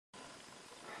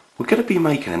We're going to be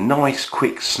making a nice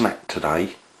quick snack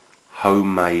today.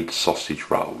 Homemade sausage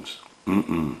rolls.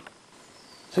 So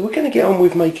we're going to get on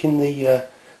with making the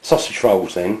sausage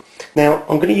rolls then. Now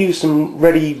I'm going to use some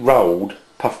ready rolled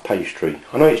puff pastry.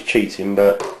 I know it's cheating,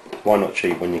 but why not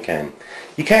cheat when you can?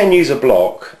 You can use a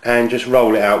block and just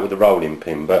roll it out with a rolling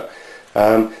pin, but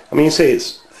I mean, you see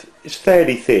it's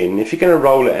fairly thin. If you're going to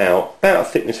roll it out, about a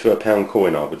thickness for a pound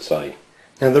coin, I would say.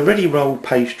 Now the ready rolled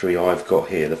pastry I've got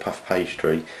here, the puff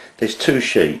pastry, there's 2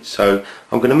 sheets, so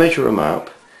I'm going to measure them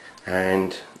up,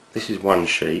 and this is 1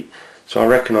 sheet, so I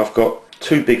reckon I've got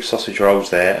 2 big sausage rolls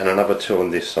there and another 2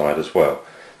 on this side as well.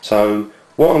 So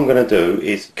what I'm going to do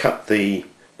is cut the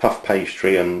puff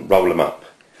pastry and roll them up.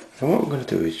 So what I'm going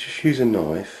to do is just use a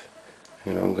knife,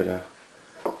 and I'm going to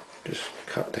just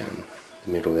cut down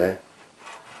the middle there.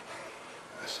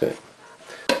 That's it.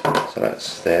 So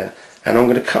that's there. And I'm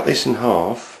going to cut this in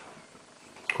half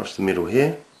across the middle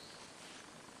here.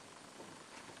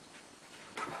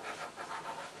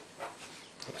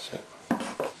 That's it.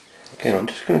 Again, I'm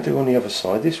just going to do on the other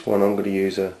side. This one I'm going to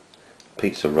use a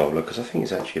pizza roller because I think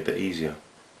it's actually a bit easier.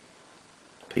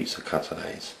 Pizza cutter,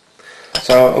 that is.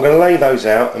 So I'm going to lay those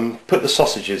out and put the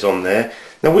sausages on there.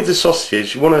 Now with the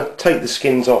sausages, you want to take the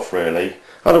skins off really.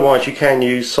 Otherwise you can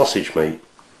use sausage meat.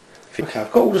 Okay,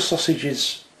 I've got all the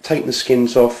sausages, taken the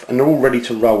skins off, and they're all ready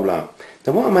to roll up.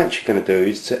 Now what I'm actually going to do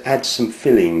is to add some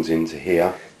fillings into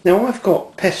here. Now I've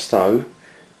got pesto,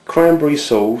 cranberry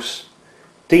sauce,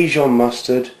 Dijon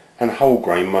mustard and whole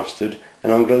grain mustard,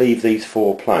 and I'm going to leave these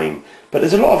 4 plain. But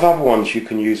there's a lot of other ones you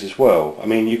can use as well. I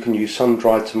mean, you can use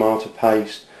sun-dried tomato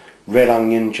paste, red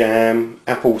onion jam,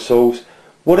 apple sauce,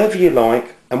 whatever you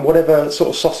like and whatever sort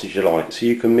of sausage you like, so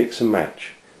you can mix and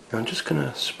match. Now I'm just going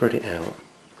to spread it out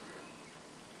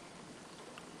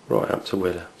right up to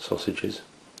where the sausage is,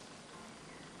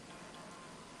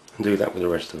 and do that with the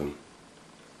rest of them.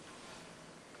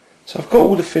 So I've got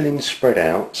all the fillings spread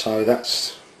out, so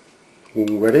that's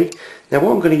all ready. Now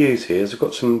what I'm going to use here is I've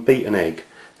got some beaten egg,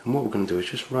 and what we're going to do is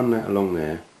just run that along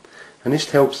there, and this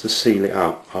helps to seal it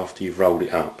up after you've rolled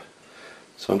it up.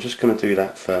 So I'm just going to do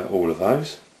that for all of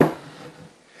those, and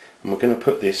we're going to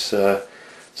put this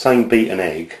same beaten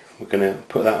egg, we're going to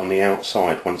put that on the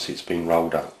outside once it's been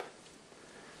rolled up.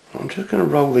 I'm just going to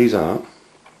roll these up,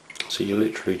 so you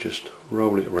literally just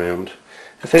roll it around.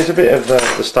 If there's a bit of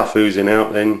the stuff oozing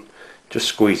out, then just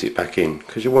squeeze it back in,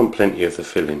 because you want plenty of the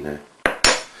filling there.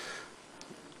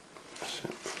 So,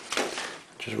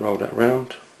 just roll that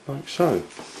around like so.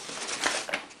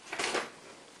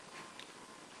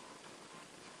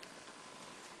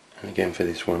 And again for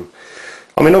this one.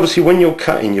 I mean, obviously when you're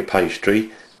cutting your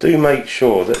pastry, do make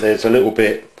sure that there's a little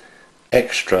bit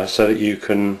extra so that you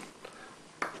can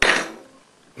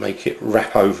make it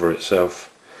wrap over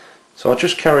itself. So I'll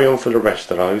just carry on for the rest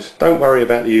of those. Don't worry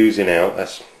about the oozing out,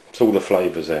 that's all the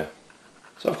flavours there.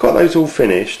 So I've got those all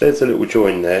finished. There's a little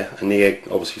join there, and the egg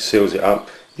obviously seals it up.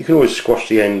 You can always squash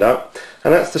the end up,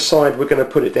 and that's the side we're going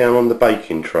to put it down on the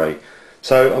baking tray.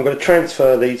 So I'm going to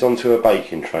transfer these onto a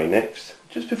baking tray next.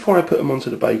 Just before I put them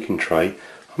onto the baking tray,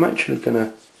 I'm actually going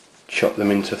to chop them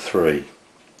into 3.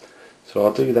 So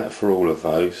I'll do that for all of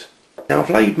those. Now I've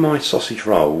laid my sausage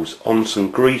rolls on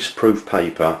some grease-proof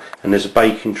paper, and there's a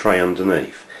baking tray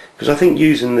underneath, because I think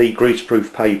using the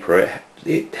grease-proof paper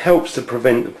it helps to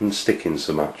prevent them from sticking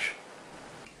so much.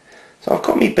 So I've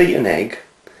got my beaten egg,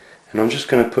 and I'm just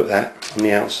going to put that on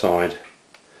the outside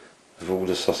of all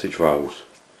the sausage rolls.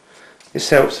 This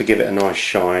helps to give it a nice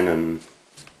shine and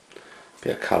a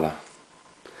bit of colour.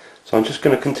 So I'm just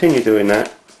going to continue doing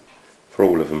that for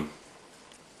all of them.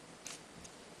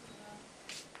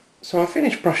 So I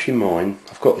finished brushing mine.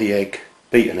 I've got the egg,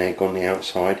 beaten egg on the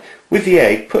outside. With the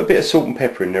egg, put a bit of salt and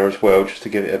pepper in there as well, just to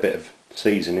give it a bit of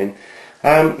seasoning.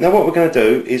 Now what we're going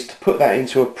to do is to put that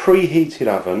into a preheated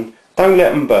oven. Don't let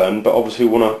them burn, but obviously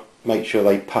we want to make sure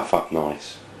they puff up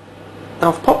nice.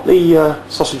 Now I've popped the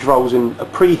sausage rolls in a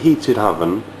preheated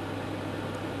oven,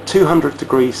 200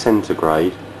 degrees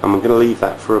centigrade, and we're going to leave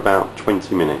that for about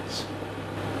 20 minutes.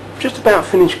 Just about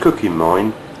finished cooking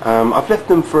mine. I've left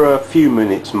them for a few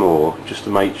minutes more just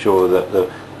to make sure that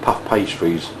the puff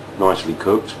pastry's nicely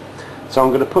cooked. So I'm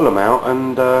going to pull them out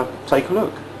and take a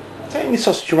look. Taking the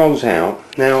sausage rolls out,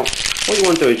 now what you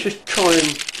want to do is just try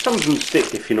and, some of them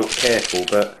stick if you're not careful,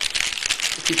 but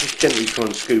if you just gently try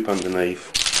and scoop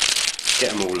underneath,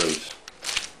 get them all loose.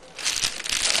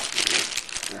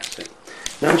 That's it.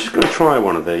 Now I'm just going to try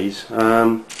one of these.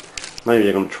 Maybe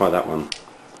I'm going to try that one.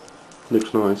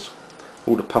 Looks nice.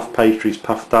 All the puff pastry's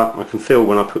puffed up. I can feel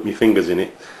when I put my fingers in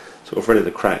it, sort of ready to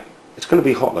crack. It's going to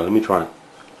be hot though, let me try it.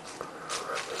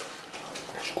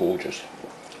 It's gorgeous.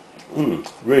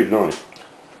 Really nice.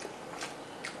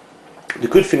 The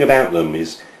good thing about them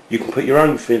is you can put your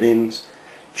own fillings,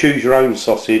 choose your own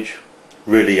sausage.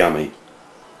 Really yummy.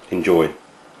 Enjoy.